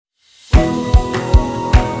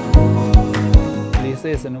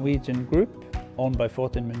Lyse is a Norwegian group owned by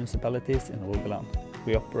 14 municipalities in Rogaland.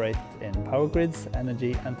 We operate in power grids,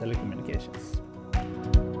 energy and telecommunications.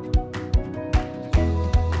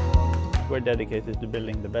 We're dedicated to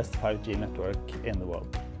building the best 5G network in the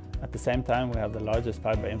world. At the same time, we have the largest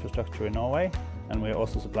fiber infrastructure in Norway, and we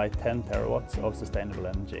also supply 10 terawatts of sustainable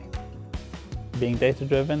energy. Being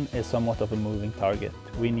data-driven is somewhat of a moving target.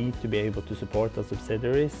 We need to be able to support our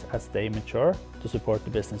subsidiaries as they mature to support the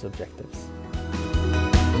business objectives.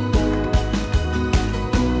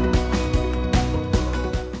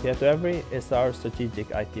 Tietoevry is our strategic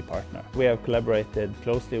IT partner. We have collaborated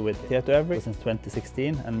closely with Tietoevry since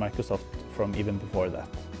 2016 and Microsoft from even before that.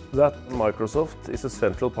 That Microsoft is a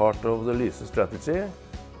central part of the Lyse strategy.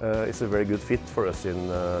 It's a very good fit for us in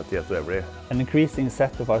Tietoevry. An increasing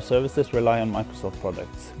set of our services rely on Microsoft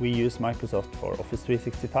products. We use Microsoft for Office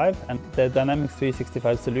 365, and the Dynamics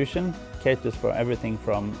 365 solution caters for everything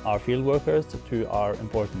from our field workers to our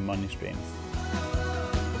important money streams.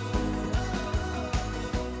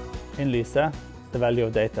 In Lyse, the value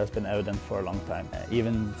of data has been evident for a long time.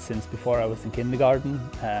 Even since before I was in kindergarten,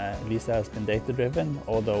 Lyse has been data-driven,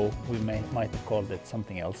 although we might have called it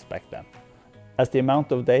something else back then. As the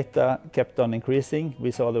amount of data kept on increasing, we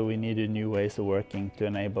saw that we needed new ways of working to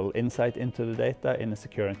enable insight into the data in a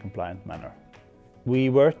secure and compliant manner. We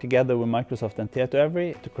worked together with Microsoft and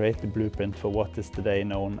Tietoevry to create the blueprint for what is today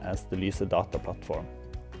known as the Lyse Data Platform.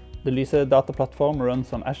 The Lyse Data Platform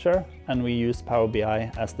runs on Azure, and we use Power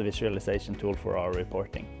BI as the visualization tool for our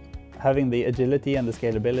reporting. Having the agility and the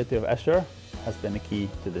scalability of Azure has been a key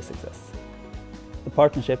to this success. The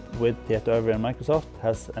partnership with Tietoevry and Microsoft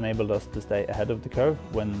has enabled us to stay ahead of the curve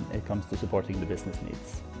when it comes to supporting the business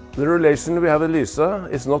needs. The relation we have with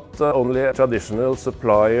Lyse is not only a traditional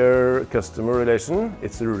supplier-customer relation,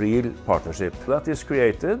 it's a real partnership. That is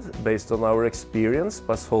created based on our experience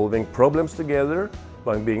by solving problems together,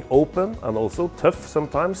 by being open and also tough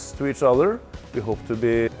sometimes to each other. We hope to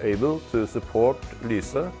be able to support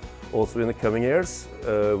Lyse also in the coming years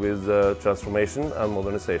with transformation and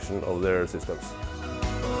modernization of their systems.